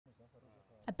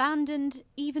abandoned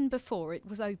even before it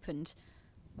was opened.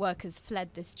 Workers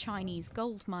fled this Chinese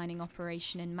gold mining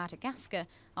operation in Madagascar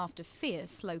after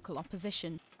fierce local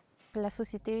opposition.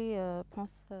 The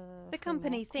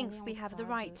company thinks we have the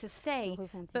right to stay,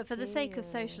 but for the sake of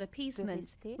social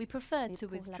appeasement, we prefer to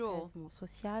withdraw.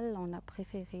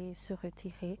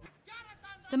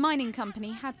 The mining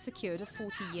company had secured a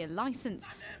 40-year license,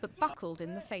 but buckled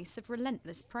in the face of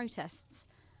relentless protests.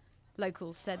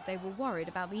 Locals said they were worried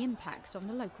about the impact on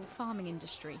the local farming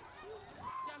industry.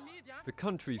 The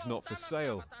country's not for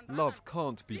sale. Love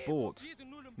can't be bought.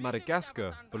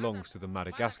 Madagascar belongs to the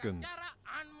Madagascans.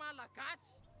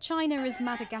 China is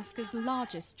Madagascar's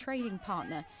largest trading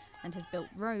partner and has built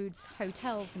roads,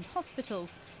 hotels and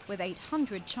hospitals with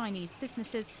 800 Chinese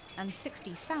businesses and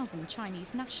 60,000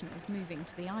 Chinese nationals moving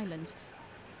to the island.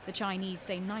 The Chinese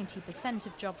say 90%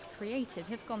 of jobs created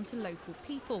have gone to local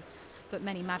people, but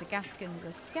many Madagascans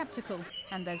are sceptical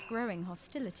and there's growing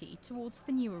hostility towards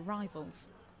the new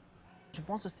arrivals. I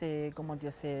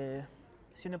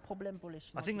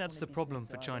think that's the problem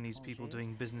for Chinese people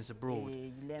doing business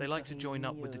abroad. They like to join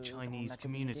up with the Chinese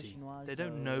community. They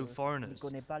don't know foreigners.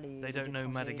 They don't know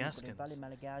Madagascans.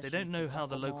 They don't know how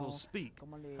the locals speak,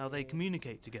 how they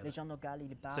communicate together.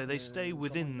 So they stay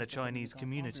within the Chinese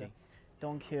community.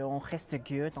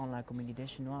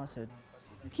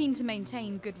 Keen to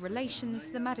maintain good relations,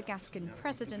 the Madagascan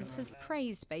president has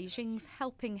praised Beijing's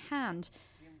helping hand.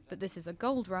 But this is a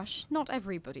gold rush not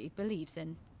everybody believes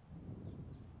in.